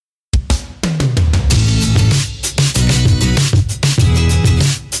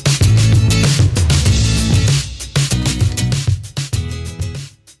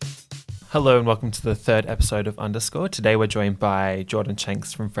Hello and welcome to the third episode of Underscore. Today we're joined by Jordan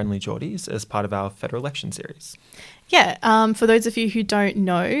Shanks from Friendly Geordies as part of our federal election series. Yeah, for those of you who don't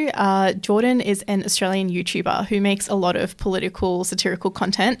know, Jordan is an Australian YouTuber who makes a lot of political, satirical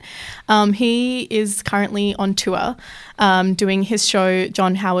content. He is currently on tour doing his show,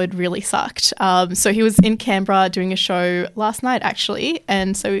 John Howard Really Sucked. So he was in Canberra doing a show last night, actually,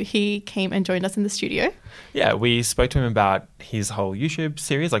 and so he came and joined us in the studio. Yeah, we spoke to him about his whole YouTube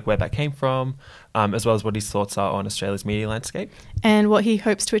series, like where that came from, as well as what his thoughts are on Australia's media landscape. And what he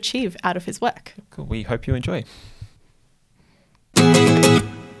hopes to achieve out of his work. Cool. We hope you enjoy. Do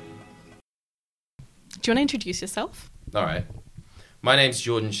you want to introduce yourself? All right. My name's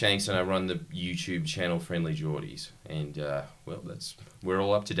Jordan Shanks and I run the YouTube channel Friendly Geordies. And, we're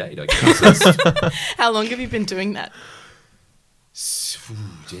all up to date, I guess. How long have you been doing that?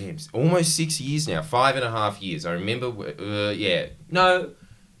 Almost 6 years now, 5.5 years. I remember,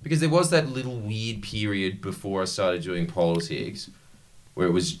 because there was that little weird period before I started doing politics where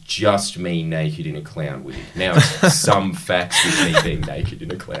it was just me naked in a clown wig. Now it's some facts with me being naked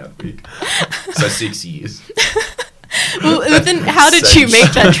in a clown wig. So 6 years. Well, then how did you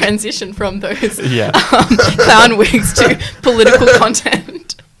make that transition from those clown wigs to political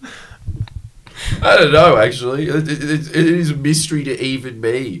content? I don't know, actually. It is a mystery to even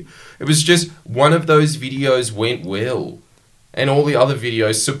me. It was just one of those videos went well, and all the other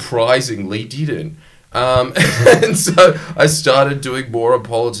videos surprisingly didn't. And so I started doing more on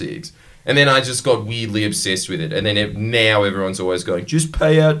politics, and then I just got weirdly obsessed with it. And then now everyone's always going, just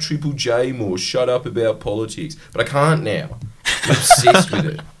pay out Triple J more, shut up about politics. But I can't now. I'm obsessed with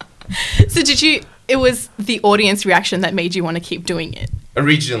it. So it was the audience reaction that made you want to keep doing it?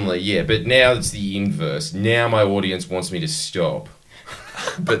 Originally, yeah, but now it's the inverse. Now my audience wants me to stop.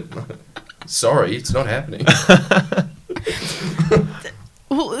 But, sorry, it's not happening.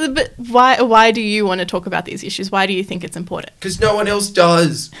 Well, but why do you want to talk about these issues? Why do you think it's important? Because no one else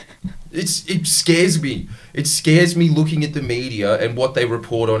does. It scares me. It scares me looking at the media and what they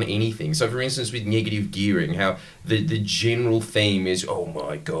report on anything. So, for instance, with negative gearing, how the general theme is, oh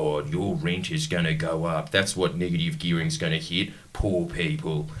my God, your rent is going to go up. That's what negative gearing is going to hit poor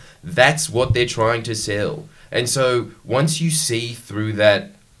people. That's what they're trying to sell. And so once you see through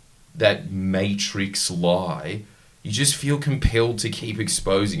that matrix lie, you just feel compelled to keep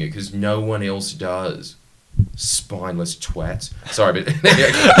exposing it because no one else does. Spineless twats. Sorry, but...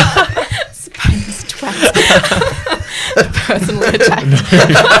 Spineless twats. Personally attacked.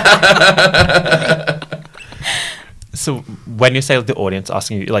 So when you say the audience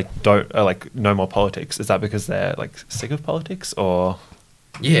asking you, no more politics, is that because they're, sick of politics, or...?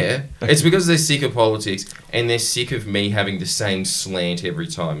 Yeah, it's because they're sick of politics and they're sick of me having the same slant every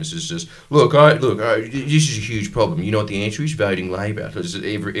time. It's just look, this is a huge problem. You know what the answer is? Voting Labor. It's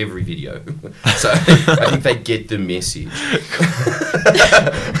every video. So I think they get the message.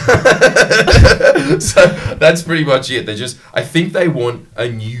 So that's pretty much it. I think they want a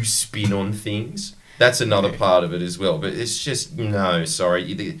new spin on things. That's another part of it as well. But it's just, no,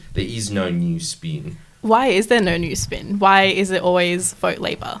 sorry, there is no new spin. Why is there no new spin? Why is it always vote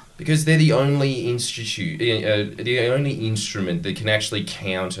Labor? Because they're the only the only instrument that can actually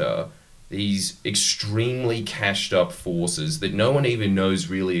counter these extremely cashed up forces that no one even knows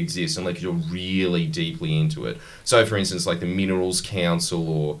really exist unless you're really deeply into it. So, for instance, like the Minerals Council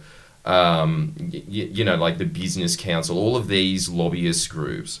or, like the Business Council, all of these lobbyist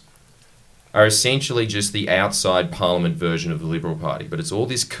groups are essentially just the outside parliament version of the Liberal Party, but it's all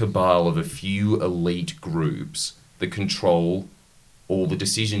this cabal of a few elite groups that control all the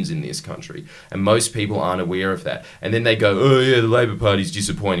decisions in this country. And most people aren't aware of that. And then they go, oh yeah, the Labor Party's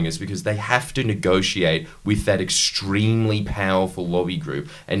disappointing us, because they have to negotiate with that extremely powerful lobby group,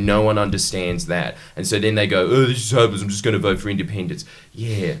 and no one understands that. And so then they go, oh, this is hopeless, I'm just going to vote for independence.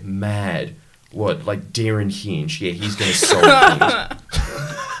 Yeah, mad. What, like Darren Hinch? Yeah, he's going to solve things.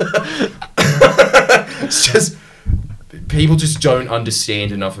 It's just, people just don't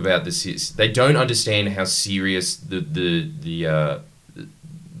understand enough about this. They don't understand how serious the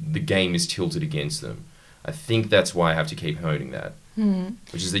game is tilted against them. I think that's why I have to keep honing that.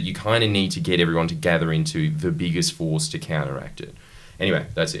 Which is that you kind of need to get everyone to gather into the biggest force to counteract it. Anyway,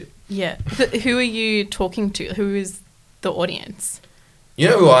 that's it. Yeah. Who are you talking to? Who is the audience? You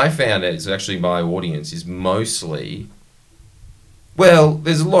know who I found is actually my audience is mostly... Well,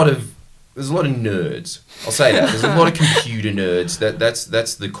 there's a lot of nerds. I'll say that. There's a lot of computer nerds.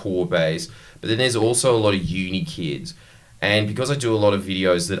 That's the core base. But then there's also a lot of uni kids. And because I do a lot of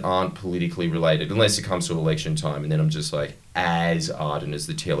videos that aren't politically related, unless it comes to election time, and then I'm just like as ardent as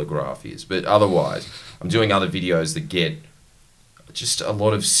the Telegraph is. But otherwise, I'm doing other videos that get just a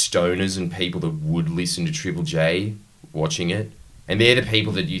lot of stoners and people that would listen to Triple J watching it. And they're the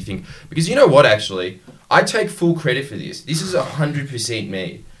people that you think... Because you know what, actually? I take full credit for this. This is 100%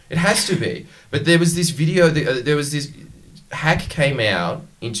 me. It has to be. But there was this video... there was this... Hack came out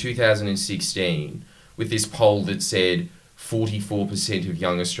in 2016 with this poll that said 44% of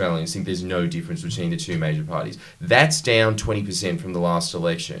young Australians think there's no difference between the two major parties. That's down 20% from the last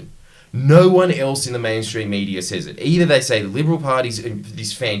election. No one else in the mainstream media says it. Either they say the Liberal Party's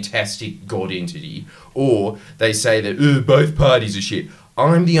this fantastic god entity, or they say that both parties are shit.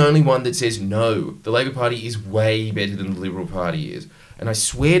 I'm the only one that says no. The Labor Party is way better than the Liberal Party is. And I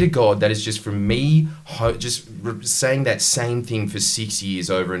swear to God, that is just from me saying that same thing for 6 years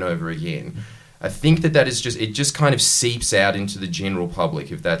over and over again. I think that is just, it just kind of seeps out into the general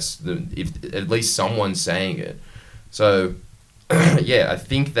public if at least someone's saying it. So, yeah, I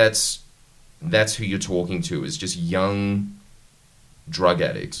think that's who you're talking to, is just young drug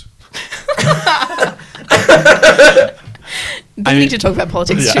addicts. We need to talk about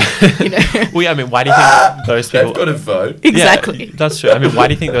politics too, you know. Well, yeah, I mean, why do you think those people... They've got to vote. Exactly. Yeah, that's true. I mean, why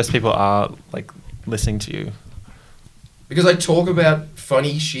do you think those people are, like, listening to you? Because I talk about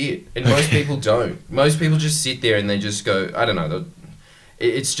funny shit, and most people don't. Most people just sit there and they just go, I don't know,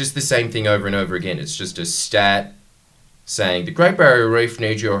 it's just the same thing over and over again. It's just a stat saying, the Great Barrier Reef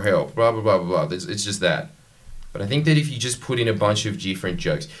needs your help, blah, blah, blah, blah, blah. It's just that. But I think that if you just put in a bunch of different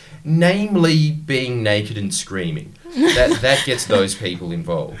jokes, namely being naked and screaming, that gets those people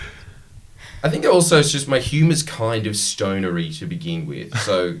involved. I think also it's just my humour's kind of stonery to begin with,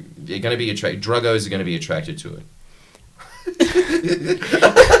 so they're going to be druggos are going to be attracted to it.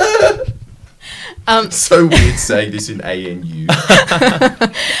 So weird saying this in ANU.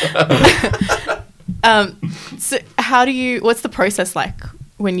 So what's the process like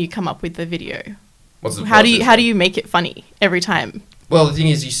when you come up with the video? How do you make it funny every time? Well, the thing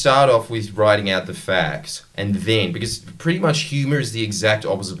is, you start off with writing out the facts, and then, because pretty much humour is the exact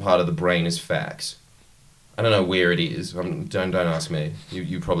opposite part of the brain as facts. I don't know where it is. Don't ask me.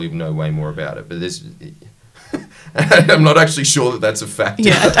 You probably know way more about it. But there's... I'm not actually sure that that's a fact.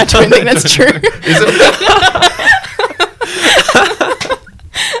 Yeah, I don't think that's true. Is it?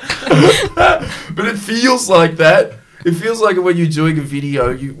 But it feels like that. It feels like when you're doing a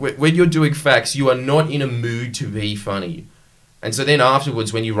video, when you're doing facts, you are not in a mood to be funny. And so then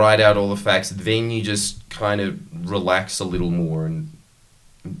afterwards, when you write out all the facts, then you just kind of relax a little more and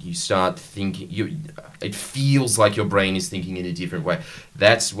you start thinking. It feels like your brain is thinking in a different way.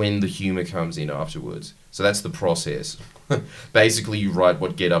 That's when the humour comes in afterwards. So that's the process. Basically, you write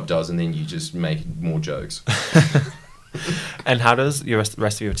what Get Up does and then you just make more jokes. And how does the rest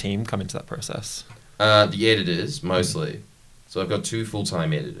of your team come into that process? The editors, mostly. So I've got 2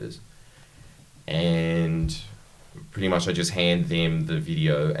 full-time editors. And pretty much I just hand them the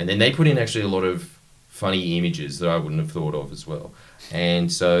video. And then they put in actually a lot of funny images that I wouldn't have thought of as well.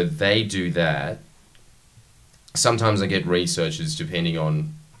 And so they do that. Sometimes I get researchers depending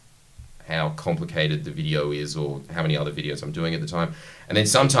on how complicated the video is or how many other videos I'm doing at the time. And then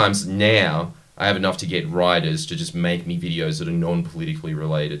sometimes now I have enough to get writers to just make me videos that are non-politically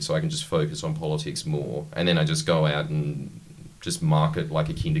related so I can just focus on politics more. And then I just go out and just mark it like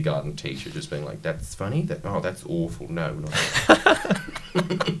a kindergarten teacher, just being like, that's funny? That's awful. No, not.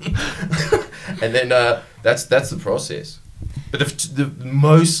 And then that's the process. But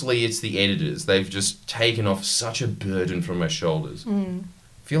mostly it's the editors. They've just taken off such a burden from my shoulders. I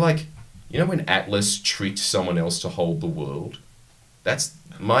feel like, you know when Atlas tricked someone else to hold the world? That's...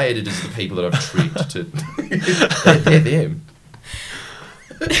 My editors are the people that I've tricked to... they're them.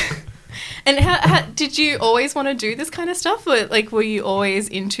 And how did you always want to do this kind of stuff? Or, like, were you always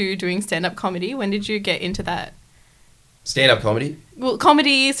into doing stand-up comedy? When did you get into that? Stand-up comedy? Well,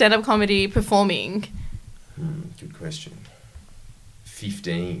 comedy, stand-up comedy, performing. Good question.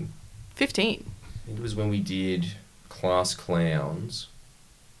 15. 15? I think it was when we did Class Clowns,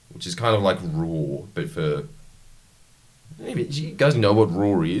 which is kind of like Raw, but for... Do you guys know what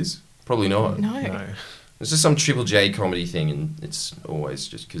Raw is? Probably not. No. It's just some Triple J comedy thing, and it's always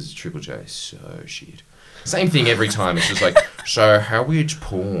just because Triple J is so shit. Same thing every time. It's just like, so how weird's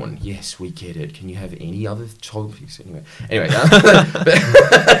porn? Yes, we get it. Can you have any other topics? Anyway.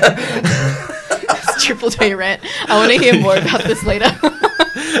 It's Triple J rant. I want to hear more about this later.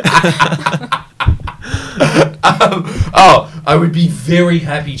 I would be very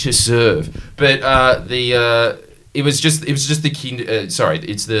happy to serve, but it was just the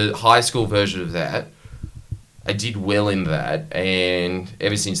it's the high school version of that. I did well in that, and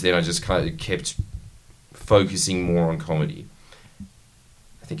ever since then I just kind of kept focusing more on comedy.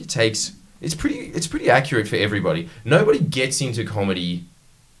 I think it takes it's pretty accurate for everybody. Nobody gets into comedy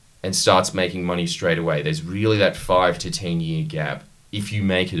and starts making money straight away. There's really that 5 to 10 year gap, if you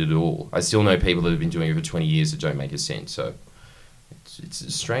make it at all. I still know people that have been doing it for 20 years that don't make a cent, so it's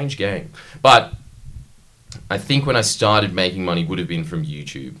a strange game. But I think when I started making money would have been from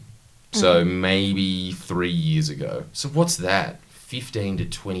YouTube. So maybe 3 years ago. So what's that? 15 to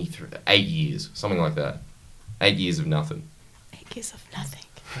 23, 8 years, something like that. 8 years of nothing. 8 years of nothing.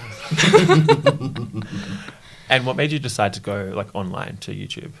 And what made you decide to go like online to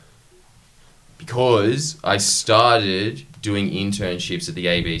YouTube? Because I started doing internships at the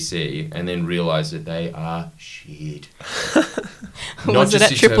ABC and then realised that they are shit. Was it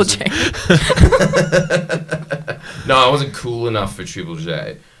at Triple J? No, I wasn't cool enough for Triple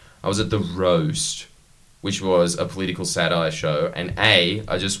J. I was at The Roast, which was a political satire show, and I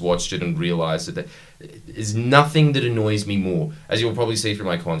just watched it and realised that there's nothing that annoys me more, as you'll probably see through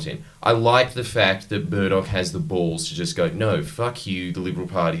my content. I like the fact that Murdoch has the balls to just go, no, fuck you, the Liberal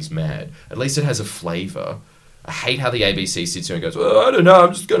Party's mad. At least it has a flavour. I hate how the ABC sits there and goes, well, I don't know,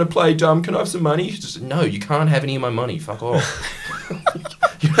 I'm just going to play dumb, can I have some money? Just, no, you can't have any of my money, fuck off.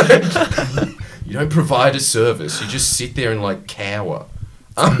 You don't provide a service, you just sit there and like cower.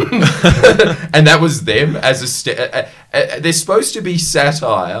 And that was them as they're supposed to be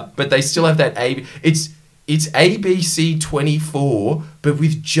satire, but they still have that it's ABC 24 but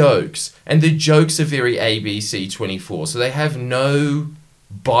with jokes, and the jokes are very ABC 24, so they have no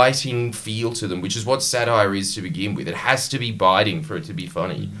biting feel to them, which is what satire is to begin with. It has to be biting for it to be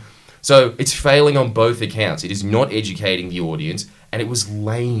funny. So it's failing on both accounts. It is not educating the audience, and it was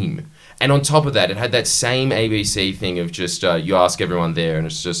lame. And on top of that, it had that same ABC thing of just, you ask everyone there, and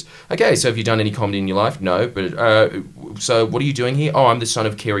it's just, okay, so have you done any comedy in your life? No, but, so what are you doing here? Oh, I'm the son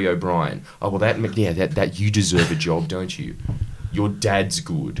of Kerry O'Brien. Oh, well, that you deserve a job, don't you? Your dad's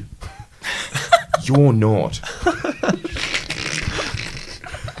good. You're not.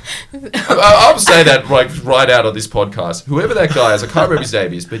 I'll say that right out of this podcast. Whoever that guy is, I can't remember his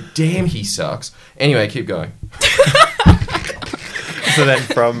name is, but damn, he sucks. Anyway, keep going. So then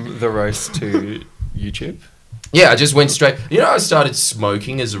from The Roast to YouTube? Yeah, I just went straight. I started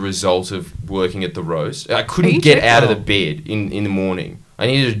smoking as a result of working at The Roast. I couldn't get out of the bed in the morning. I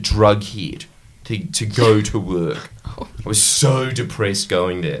needed a drug hit to go to work. I was so depressed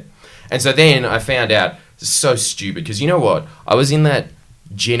going there. And so then I found out, it's so stupid, because you know what? I was in that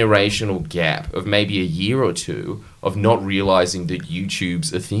generational gap of maybe a year or two of not realising that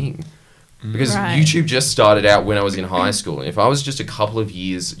YouTube's a thing. Because YouTube just started out when I was in high school. And if I was just a couple of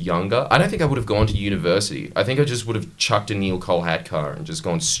years younger, I don't think I would have gone to university. I think I just would have chucked a Neil Cole hat car and just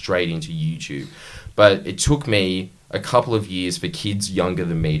gone straight into YouTube. But it took me a couple of years for kids younger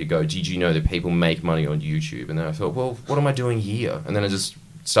than me to go, did you know that people make money on YouTube? And then I thought, well, what am I doing here? And then I just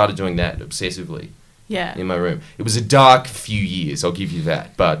started doing that obsessively in my room. It was a dark few years, I'll give you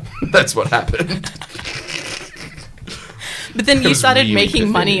that. But that's what happened. But then you started really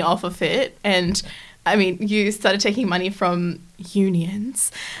making money off of it, and I mean, you started taking money from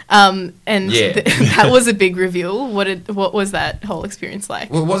unions, and that was a big reveal. What was that whole experience like?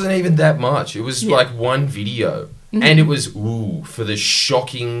 Well, it wasn't even that much. It was like one video, and it was for the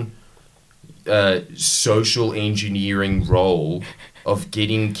shocking social engineering role of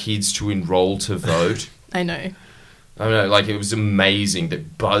getting kids to enroll to vote. I know. It was amazing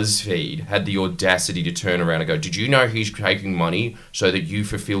that BuzzFeed had the audacity to turn around and go, did you know he's taking money so that you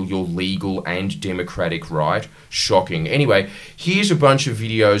fulfill your legal and democratic right? Shocking. Anyway, here's a bunch of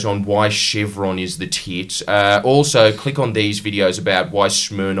videos on why Chevron is the tit. Also, click on these videos about why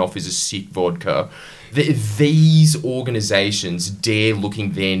Smirnoff is a sick vodka. These organisations dare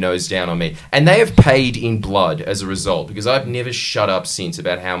looking their nose down on me. And they have paid in blood as a result, because I've never shut up since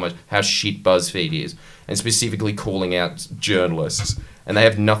about how shit BuzzFeed is, and specifically calling out journalists. And they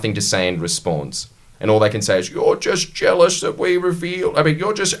have nothing to say in response. And all they can say is, you're just jealous that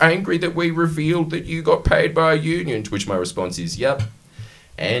you're just angry that we revealed that you got paid by a union. To which my response is, yep.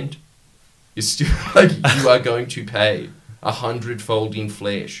 And you're still you are going to pay 100-fold in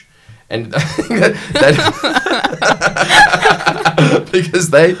flesh. And because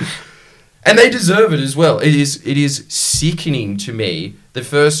they deserve it as well. It is sickening to me that,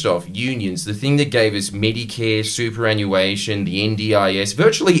 first off, unions, the thing that gave us Medicare, superannuation, the NDIS,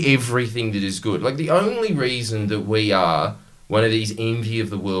 virtually everything that is good. Like, the only reason that we are one of these envy of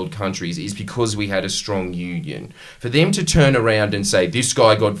the world countries is because we had a strong union. For them to turn around and say, this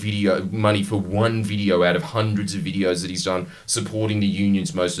guy got video money for one video out of hundreds of videos that he's done supporting the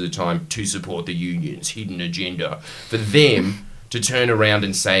unions most of the time to support the unions, hidden agenda. For them to turn around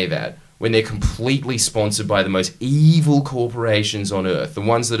and say that when they're completely sponsored by the most evil corporations on earth, the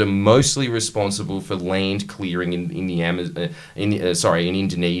ones that are mostly responsible for land clearing in the in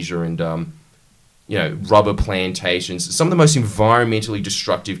Indonesia and rubber plantations, some of the most environmentally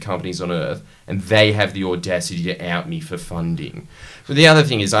destructive companies on earth, and they have the audacity to out me for funding. But the other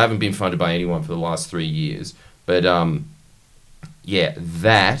thing is, I haven't been funded by anyone for the last 3 years, but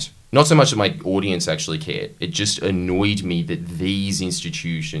that. Not so much that my audience actually cared. It just annoyed me that these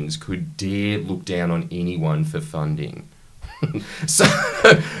institutions could dare look down on anyone for funding. So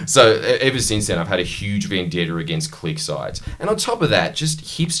ever since then, I've had a huge vendetta against click sites. And on top of that, just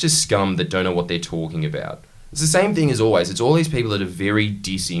hipster scum that don't know what they're talking about. It's the same thing as always. It's all these people that are very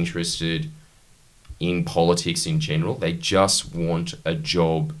disinterested in politics in general. They just want a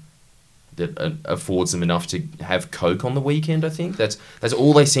job that affords them enough to have Coke on the weekend, I think. That's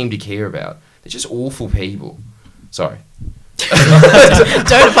all they seem to care about. They're just awful people. Sorry.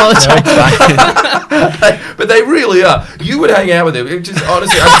 Don't apologise. But they really are. You would hang out with them. It just,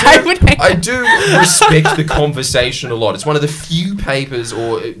 honestly, I do respect the conversation a lot. It's one of the few papers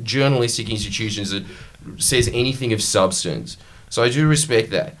or journalistic institutions that says anything of substance. So I do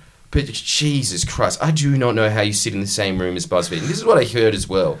respect that. But Jesus Christ, I do not know how you sit in the same room as BuzzFeed. And this is what I heard as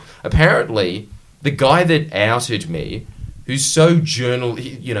well. Apparently, the guy that outed me, who's so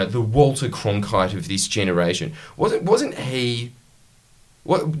the Walter Cronkite of this generation, wasn't he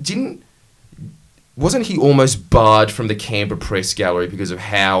almost barred from the Canberra Press Gallery because of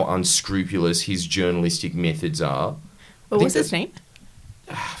how unscrupulous his journalistic methods are? What was his name?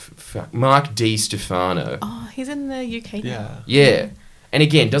 Mark Di Stefano. Oh, he's in the UK now. Yeah. And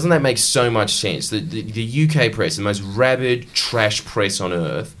again, doesn't that make so much sense? The UK press, the most rabid trash press on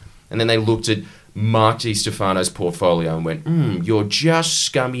earth, and then they looked at Mark Di Stefano's portfolio and went, you're just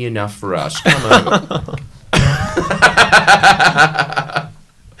scummy enough for us. Come over.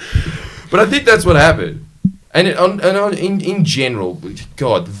 But I think that's what happened. And in general,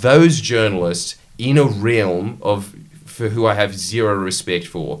 God, those journalists in a realm for who I have zero respect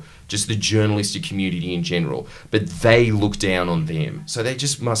for, just the journalistic community in general, but they look down on them. So they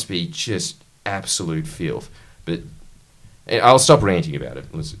just must be just absolute filth. But I'll stop ranting about it.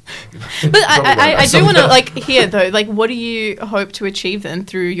 But I do want to hear though, what do you hope to achieve then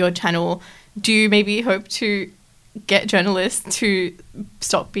through your channel? Do you maybe hope to get journalists to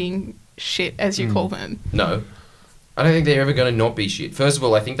stop being shit, as you call them? No. I don't think they're ever going to not be shit. First of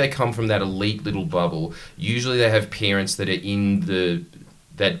all, I think they come from that elite little bubble. Usually they have parents that are in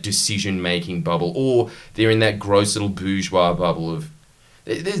that decision-making bubble, or they're in that gross little bourgeois bubble of...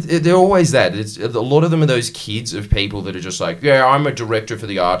 They're always that. A lot of them are those kids of people that are just like, yeah, I'm a director for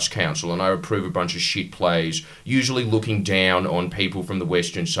the Arts Council and I approve a bunch of shit plays, usually looking down on people from the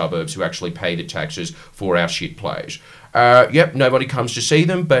western suburbs who actually pay the taxes for our shit plays. Yep, nobody comes to see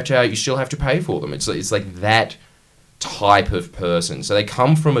them, but you still have to pay for them. It's like that type of person. So they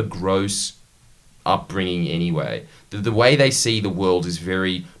come from a gross upbringing anyway. The way they see the world is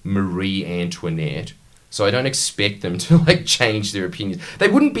very Marie Antoinette. So I don't expect them to change their opinions. They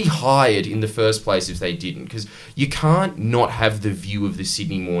wouldn't be hired in the first place if they didn't, because you can't not have the view of the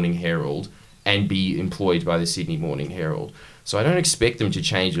Sydney Morning Herald and be employed by the Sydney Morning Herald. So I don't expect them to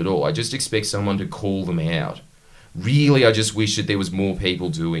change at all. I just expect someone to call them out. Really, I just wish that there was more people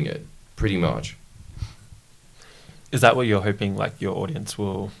doing it, pretty much. Is that what you're hoping your audience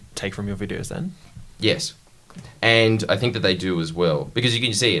will take from your videos then? Yes. And I think that they do as well. Because you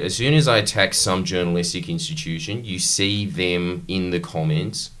can see it. As soon as I attack some journalistic institution, you see them in the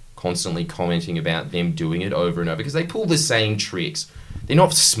comments constantly commenting about them doing it over and over. Because they pull the same tricks. They're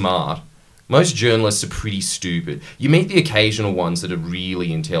not smart. Most journalists are pretty stupid. You meet the occasional ones that are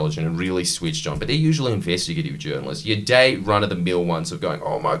really intelligent and really switched on, but they're usually investigative journalists. Your day run-of-the-mill ones of going,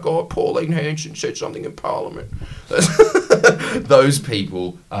 oh my God, Pauline Hanson said something in Parliament. Those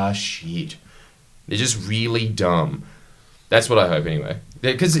people are shit. They're just really dumb. That's what I hope anyway.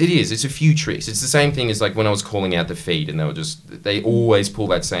 Because it's a few tricks. It's the same thing as when I was calling out the feed and they always pull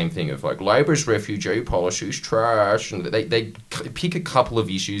that same thing of Labor's refugee policy's trash, and they pick a couple of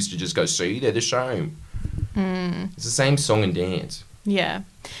issues to just go, see, they're the same. It's the same song and dance. Yeah.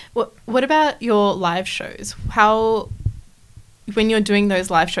 What about your live shows? When you're doing those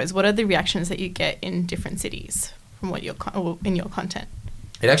live shows, what are the reactions that you get in different cities from in your content?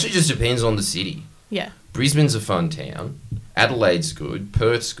 It actually just depends on the city. Yeah. Brisbane's a fun town. Adelaide's good.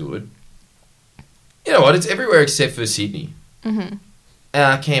 Perth's good. You know what? It's everywhere except for Sydney. Mm-hmm.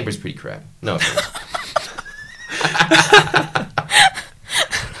 Canberra's pretty crap. No offense.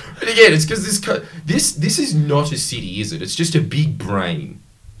 But again, it's because this is not a city, is it? It's just a big brain.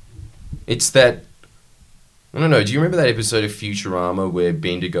 It's that I don't know. Do you remember that episode of Futurama where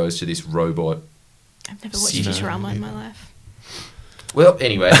Bender goes to this robot? I've never watched See, Futurama in my life. Well,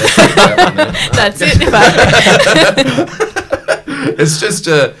 anyway, that's that one then. That's it.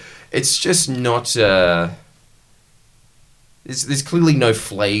 It's just not. There's clearly no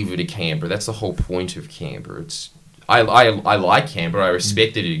flavour to Canberra. That's the whole point of Canberra. I like Canberra. I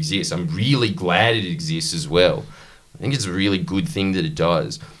respect that it exists. I'm really glad it exists as well. I think it's a really good thing that it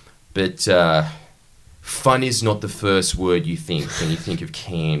does. But fun is not the first word you think when you think of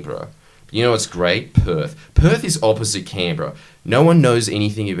Canberra. You know what's great? Perth. Perth is opposite Canberra. No one knows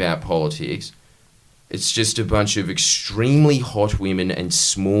anything about politics. It's just a bunch of extremely hot women and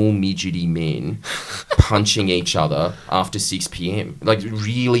small midgety men punching each other after 6 p.m. Like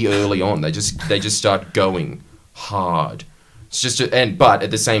really early on. They just start going hard. It's just but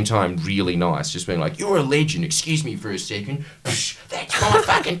at the same time really nice. Just being like, "You're a legend. Excuse me for a second. Psh, that's my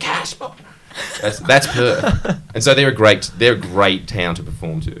fucking car spot." That's Perth. And so they're a great town to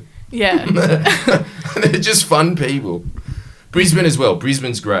perform to. Yeah. They're just fun people. Brisbane as well.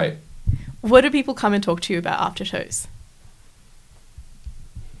 Brisbane's great. What do people come and talk to you about after shows?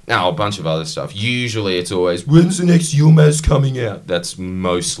 Now, a bunch of other stuff. Usually it's always, when's the next UMass coming out? That's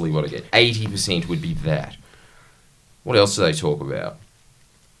mostly what I get. 80% would be that. What else do they talk about?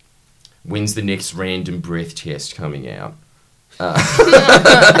 When's the next random breath test coming out?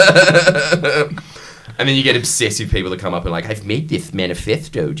 And then you get obsessive people that come up and like, I've made this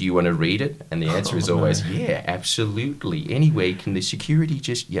manifesto. Do you want to read it? And the answer is always, yeah, absolutely. Anyway, can the security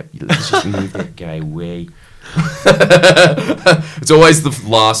just, let's just move that guy away. It's always the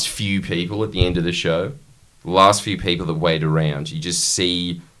last few people at the end of the show. The last few people that wait around. You just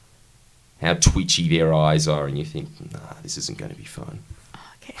see how twitchy their eyes are and you think, nah, this isn't going to be fun.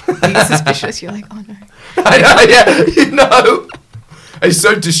 Okay. Being suspicious, you're like, oh no. I know, yeah, you know. He's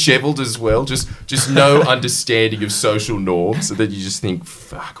so dishevelled as well, just no understanding of social norms, so that you just think,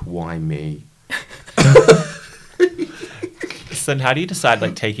 fuck, why me? So then how do you decide,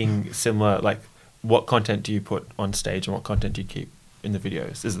 like, taking similar, like, what content do you put on stage and what content do you keep in the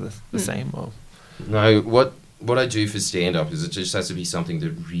videos? Is it the same? Or? No, what I do for stand-up is it just has to be something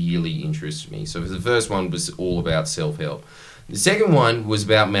that really interests me. So the first one was all about self-help. The second one was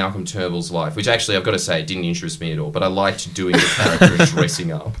about Malcolm Turnbull's life, which actually, I've got to say, it didn't interest me at all, but I liked doing the character and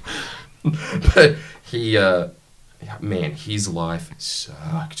dressing up. But his life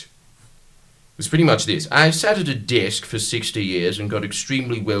sucked. It was pretty much this. I sat at a desk for 60 years and got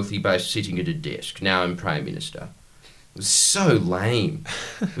extremely wealthy by sitting at a desk. Now I'm Prime Minister. It was so lame.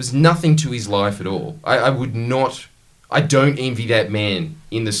 There was nothing to his life at all. I don't envy that man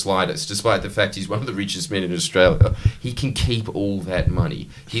in the slightest, despite the fact he's one of the richest men in Australia. He can keep all that money.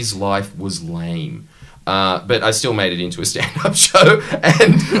 His life was lame. But I still made it into a stand-up show,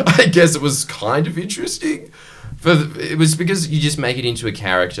 and I guess it was kind of interesting. It was because you just make it into a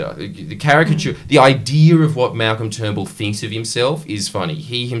character. The caricature, the idea of what Malcolm Turnbull thinks of himself is funny.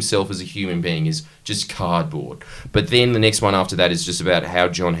 He himself as a human being is just cardboard. But then the next one after that is just about how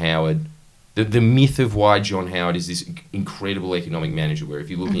John Howard... The myth of why John Howard is this incredible economic manager, where if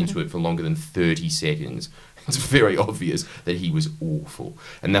you look into it for longer than 30 seconds, it's very obvious that he was awful.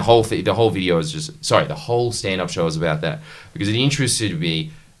 And the whole video is just... Sorry, the whole stand-up show is about that. Because it interested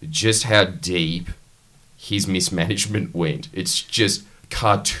me just how deep his mismanagement went. It's just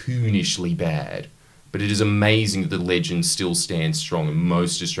cartoonishly bad. But it is amazing that the legend still stands strong, and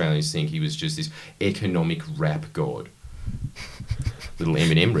most Australians think he was just this economic rap god. Little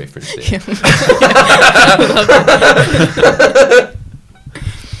Eminem reference there.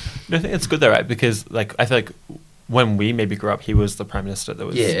 I think it's good though, right? Because like I feel like when we maybe grew up, he was the prime minister that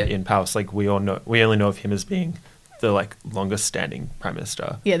was in power. So, like we only know of him as being the like longest standing prime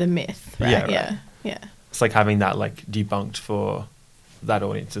minister. Yeah, the myth. Right? Yeah, right. Yeah. It's like having that like debunked for that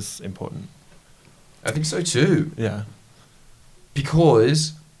audience is important. I think so too. Yeah,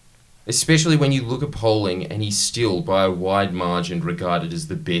 because especially when you look at polling and he's still by a wide margin regarded as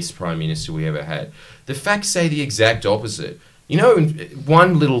the best prime minister we ever had. The facts say the exact opposite. You know,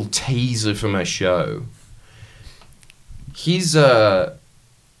 one little teaser for my show. The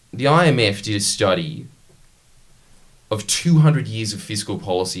IMF did a study of 200 years of fiscal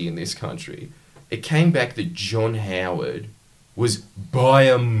policy in this country. It came back that John Howard was by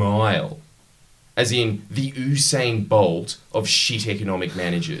a mile, as in the Usain Bolt of shit economic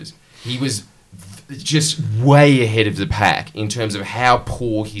managers. He was just way ahead of the pack in terms of how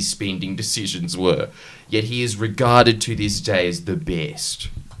poor his spending decisions were. Yet he is regarded to this day as the best.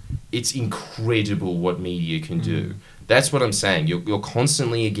 It's incredible what media can do. That's what I'm saying. You're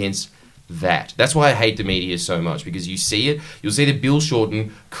constantly against that. That's why I hate the media so much, because you see it. You'll see that Bill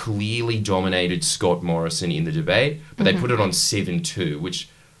Shorten clearly dominated Scott Morrison in the debate, but they put it on 7-2, which,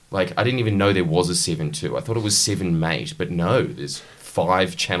 like, I didn't even know there was a 7-2. I thought it was 7-mate, but no, there's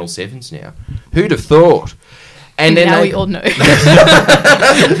 5 Channel 7s now. Who'd have thought? And then now we all know.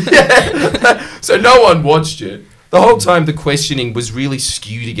 So no one watched it. The whole time the questioning was really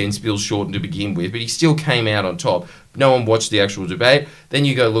skewed against Bill Shorten to begin with, but he still came out on top. No one watched the actual debate. Then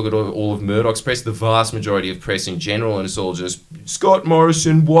you go look at all of Murdoch's press, the vast majority of press in general, and it's all just Scott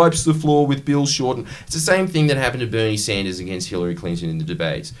Morrison wipes the floor with Bill Shorten. It's the same thing that happened to Bernie Sanders against Hillary Clinton in the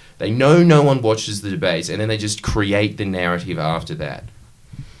debates. They know no one watches the debates, and then they just create the narrative after that.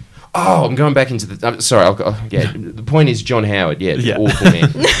 Oh, I'm going back into the... sorry, the point is John Howard, awful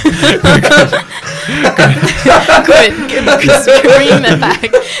man. Good. Bring that back.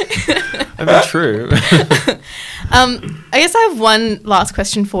 I mean, true. I guess I have one last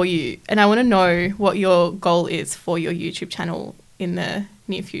question for you, and I want to know what your goal is for your YouTube channel in the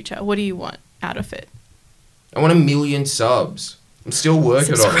near future. What do you want out of it? I want 1 million subs. I'm still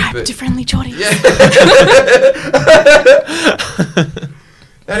working on it. Subscribe to Friendly Geordies. Yeah.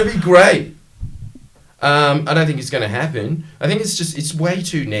 That'd be great. I don't think it's going to happen. I think it's way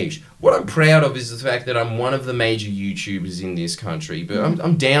too niche. What I'm proud of is the fact that I'm one of the major YouTubers in this country, but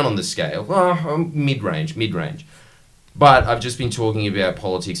I'm down on the scale. I'm mid-range. But I've just been talking about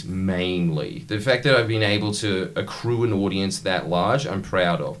politics mainly. The fact that I've been able to accrue an audience that large, I'm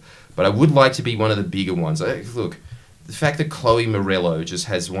proud of. But I would like to be one of the bigger ones. Look, the fact that Chloe Morello just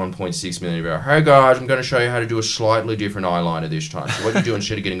has 1.6 million about, hey guys, I'm going to show you how to do a slightly different eyeliner this time. So what you do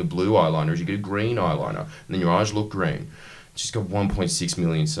instead of getting a blue eyeliner is you get a green eyeliner, and then your eyes look green. She's got 1.6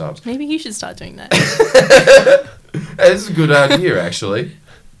 million subs. Maybe you should start doing that. That's a good idea, actually.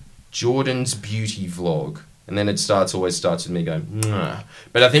 Jordan's beauty vlog. And then it always starts with me going, mwah.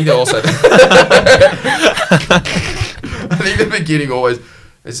 But I think they also... I think the beginning always...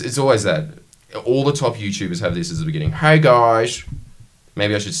 It's always that. All the top YouTubers have this as the beginning. Hey guys.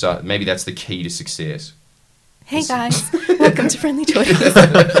 Maybe I should start... Maybe that's the key to success. Hey guys. Welcome to Friendly Geordies. I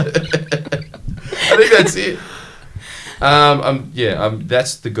think that's it.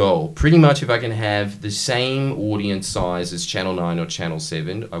 That's the goal. Pretty much if I can have the same audience size as Channel 9 or Channel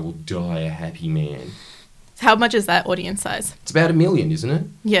 7, I will die a happy man. How much is that audience size? It's about 1 million, isn't it?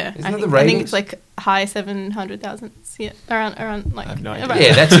 Yeah. Isn't it the ratings? I think it's like high 700,000. Yeah, around like... I have no idea.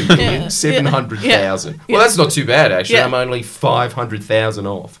 Yeah, that's 1 million. 700,000. Yeah. Well, that's not too bad, actually. Yeah. I'm only 500,000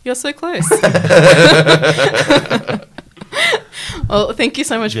 off. You're so close. Well, thank you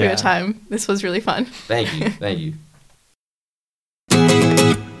so much for your time. This was really fun. Thank you.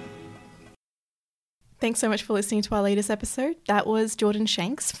 Thanks so much for listening to our latest episode. That was Jordan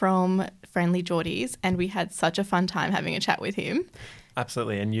Shanks from Friendly Geordies, and we had such a fun time having a chat with him.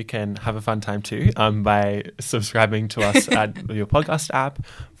 Absolutely, and you can have a fun time too by subscribing to us at your podcast app.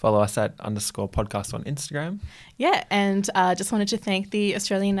 Follow us at _podcast on Instagram. Yeah, and just wanted to thank the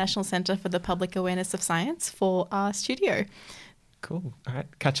Australian National Centre for the Public Awareness of Science for our studio. Cool. All right,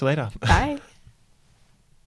 catch you later. Bye.